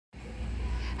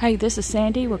Hey, this is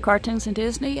Sandy with Cartoons and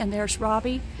Disney, and there's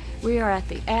Robbie. We are at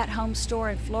the At Home store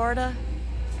in Florida,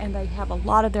 and they have a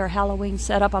lot of their Halloween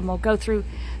set up. I'm going to go through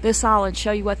this aisle and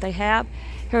show you what they have.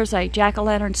 Here's a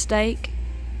jack-o'-lantern steak.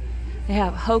 They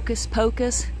have Hocus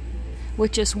Pocus,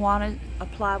 Witches Wanted,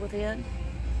 Apply Within.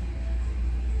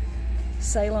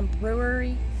 Salem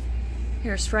Brewery.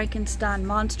 Here's Frankenstein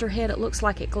Monster Head. It looks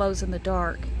like it glows in the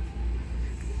dark.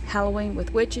 Halloween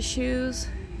with Witches Shoes.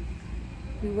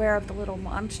 Beware of the little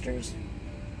monsters.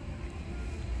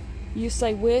 You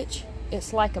say witch,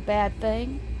 it's like a bad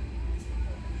thing.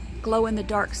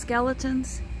 Glow-in-the-dark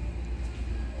skeletons.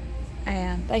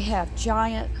 And they have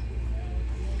giant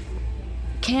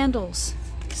candles,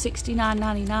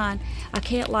 $69.99. I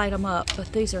can't light them up,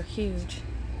 but these are huge.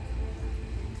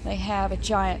 They have a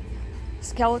giant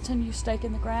skeleton you stake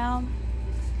in the ground.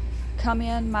 Come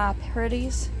in, my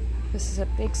pretties. This is a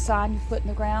big sign you put in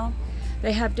the ground.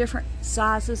 They have different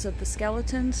sizes of the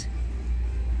skeletons.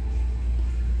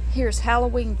 Here's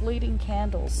Halloween bleeding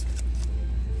candles.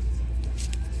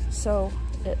 So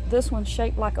this one's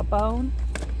shaped like a bone,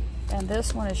 and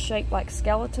this one is shaped like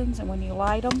skeletons, and when you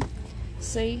light them,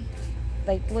 see,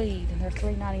 they bleed, and they're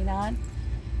 $3.99.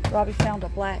 Robbie found a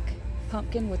black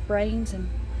pumpkin with brains and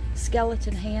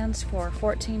skeleton hands for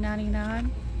 $14.99.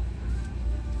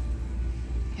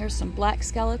 Here's some black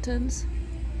skeletons.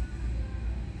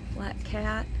 Black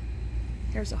cat.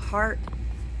 Here's a heart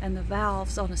and the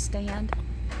valves on a stand.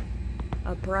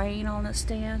 A brain on a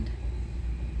stand.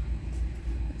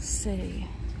 Let's see.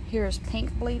 Here's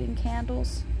pink bleeding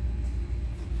candles.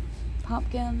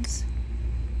 Pumpkins.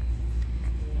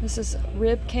 This is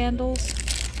rib candles.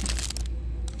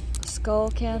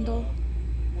 Skull candle.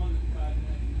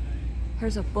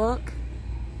 Here's a book.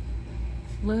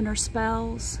 Lunar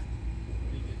spells.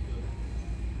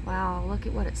 Wow, look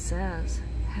at what it says.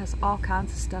 It has all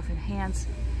kinds of stuff in hands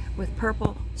with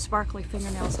purple sparkly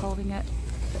fingernails holding it.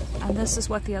 And this is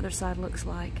what the other side looks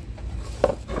like.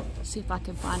 See if I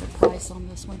can find a price on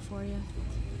this one for you.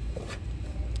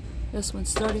 This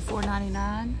one's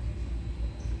 $34.99.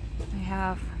 They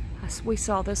have, we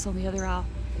saw this on the other aisle.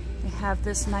 They have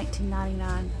this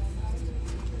 $19.99.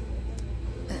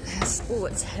 It has, oh,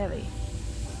 it's heavy.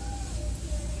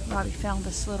 Robbie found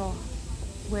this little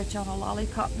witch on a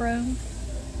lollipop broom.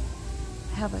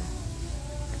 Have a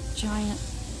giant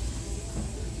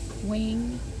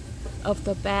wing of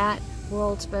the bat,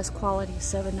 world's best quality,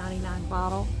 $7.99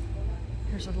 bottle.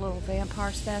 Here's a little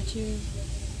vampire statue.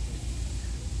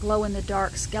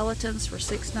 Glow-in-the-dark skeletons for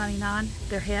 $6.99.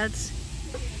 Their heads.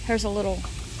 Here's a little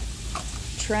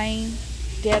train,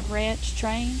 Dead Ranch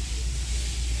train.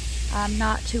 I'm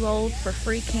not too old for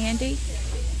free candy.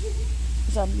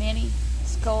 There's a mini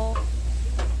skull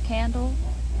candle.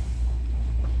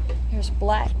 Here's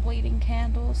black bleeding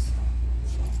candles.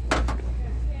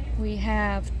 We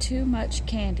have too much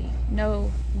candy.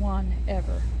 No one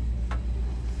ever.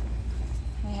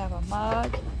 We have a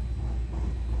mug.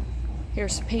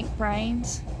 Here's pink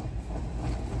brains.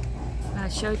 I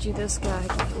showed you this guy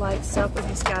that lights up and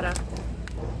he's got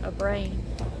a brain.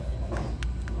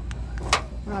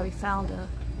 Robbie found a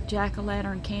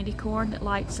jack-o'-lantern candy corn that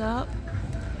lights up.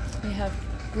 We have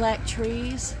black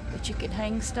trees that you can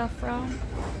hang stuff from.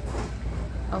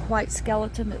 A white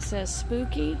skeleton that says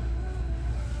spooky.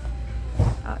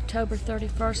 October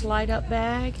 31st light up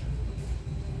bag.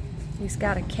 He's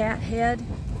got a cat head.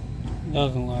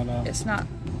 Doesn't light up. It's not,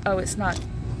 oh, it's not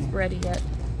ready yet.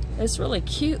 It's really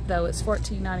cute though. It's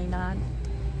 $14.99.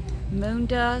 Moon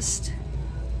dust.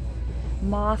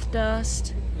 Moth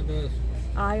dust. It does.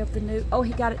 Eye of the new, oh,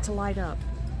 he got it to light up.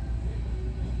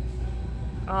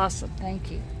 Awesome, thank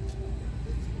you.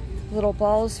 Little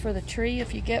balls for the tree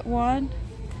if you get one.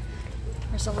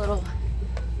 There's a little,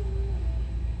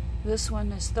 this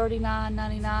one is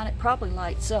 $39.99. It probably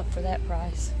lights up for that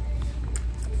price.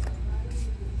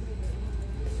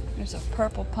 There's a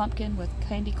purple pumpkin with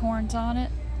candy corns on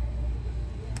it.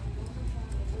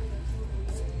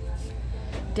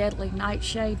 Deadly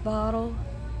nightshade bottle.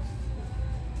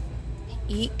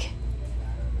 Eek.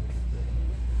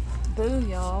 Boo,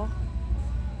 y'all.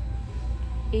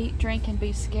 Eat, drink, and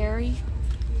be scary.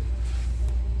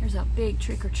 Here's a big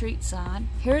trick-or-treat sign.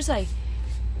 Here's a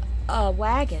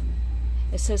wagon.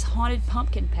 It says Haunted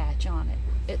Pumpkin Patch on it.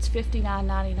 It's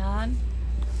 $59.99.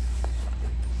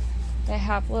 They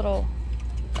have little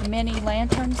mini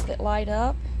lanterns that light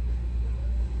up.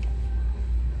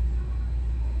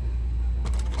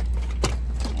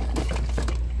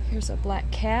 Here's a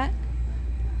black cat.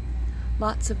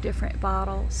 Lots of different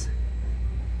bottles.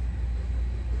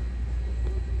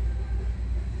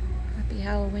 Happy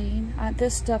Halloween.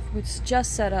 This stuff was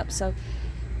just set up, so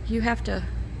you have to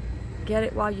Get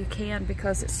it while you can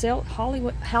because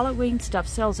Halloween stuff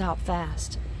sells out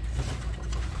fast.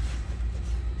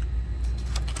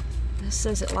 This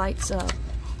says it lights up.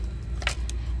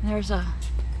 There's a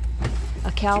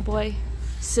cowboy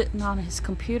sitting on his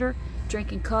computer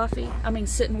drinking coffee. I mean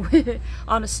sitting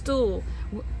on a stool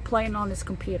playing on his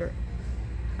computer.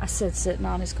 I said sitting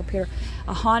on his computer.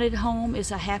 A haunted home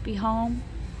is a happy home.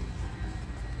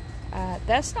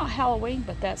 That's not Halloween,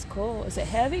 but that's cool. Is it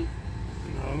heavy?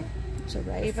 No. It's a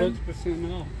raven.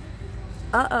 6% off.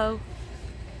 Uh-oh.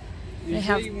 You They say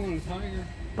have you want a tiger?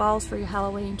 balls for your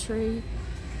Halloween tree.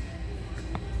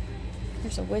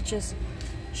 There's a witch's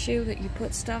shoe that you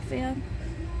put stuff in.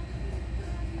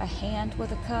 A hand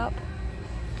with a cup.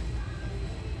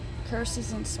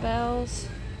 Curses and spells.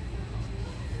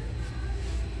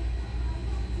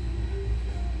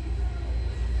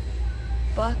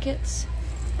 Buckets.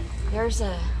 There's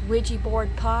a Ouija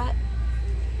board pot.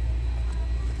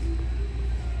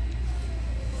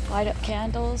 Light up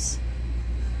candles.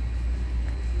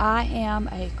 I am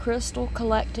a crystal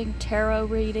collecting, tarot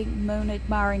reading, moon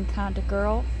admiring kind of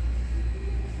girl.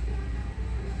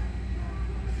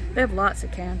 They have lots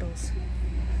of candles.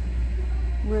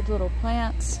 Weird little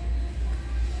plants.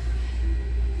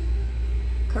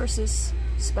 Curses,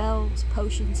 spells,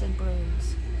 potions, and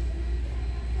brews.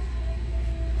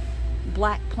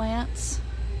 Black plants.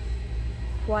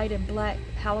 White and black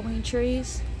Halloween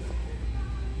trees.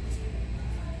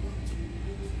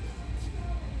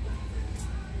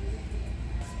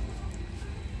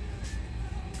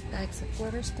 Bags of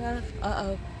glitter stuff.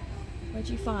 Uh-oh. What'd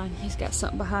you find? He's got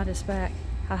something behind his back.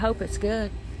 I hope it's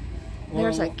good.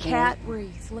 There's a cat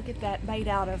wreath. Look at that, made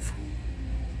out of...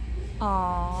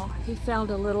 Aw, he found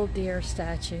a little deer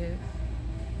statue.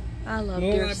 I love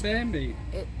deer. Like Bambi.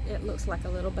 It looks like a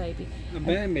little baby. A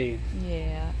Bambi.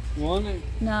 Yeah. Want it?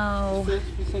 No.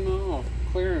 6% off.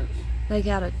 Clearance. They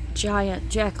got a giant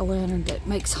jack-o'-lantern that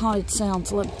makes haunted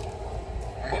sounds. Look.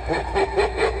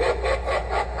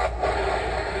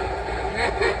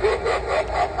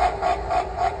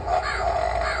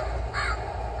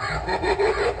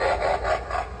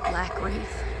 Black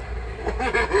wreath.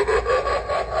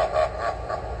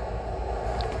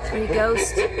 3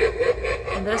 ghosts.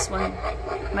 And this one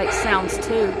makes sounds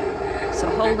too. So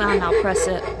hold on, I'll press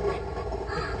it.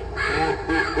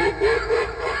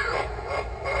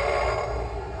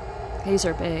 These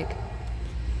are big.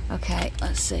 Okay,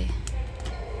 let's see.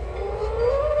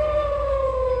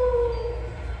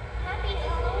 Happy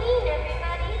Halloween,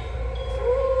 everybody.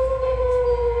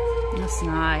 That's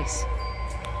nice.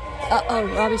 Uh-oh,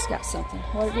 Robbie's got something.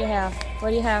 What do you have? What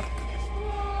do you have?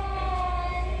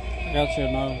 I got you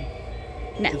another.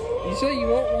 No. You say you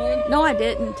want one? No, I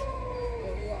didn't.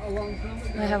 A long time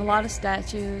ago? They have a lot of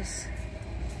statues.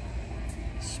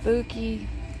 Spooky.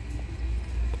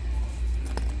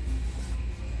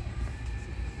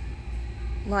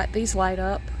 These light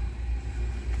up.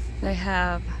 They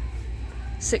have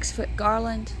 6-foot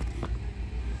garland.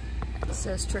 It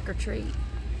says trick or treat.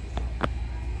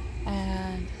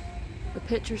 And the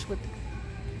pictures with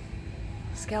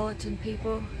skeleton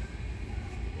people.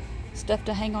 Stuff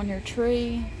to hang on your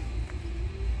tree.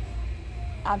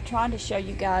 I'm trying to show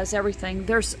you guys everything.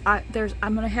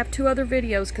 I'm gonna have 2 other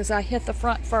videos because I hit the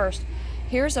front first.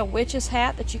 Here's a witch's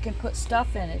hat that you can put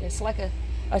stuff in it. It's like a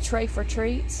tray for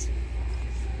treats.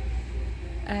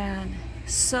 And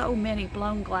so many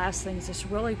blown glass things. It's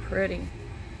really pretty.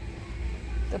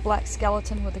 The black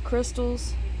skeleton with the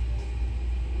crystals.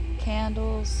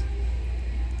 Candles.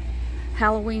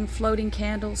 Halloween floating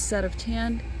candles, set of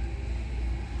 10.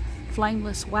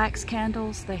 Flameless wax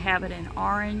candles. They have it in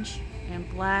orange and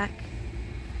black.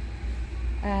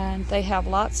 And they have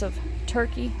lots of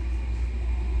turkey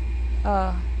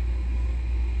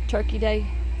day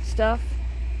stuff.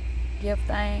 Give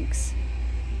thanks.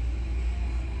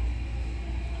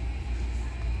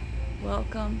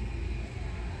 Welcome.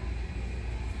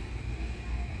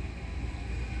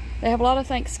 They have a lot of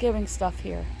Thanksgiving stuff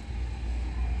here.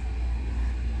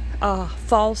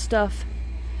 Fall stuff.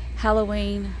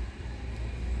 Halloween.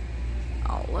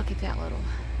 Oh, look at that little...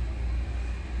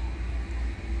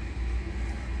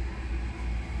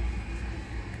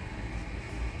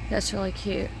 That's really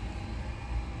cute.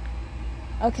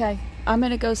 Okay, I'm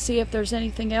gonna go see if there's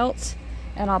anything else,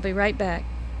 and I'll be right back.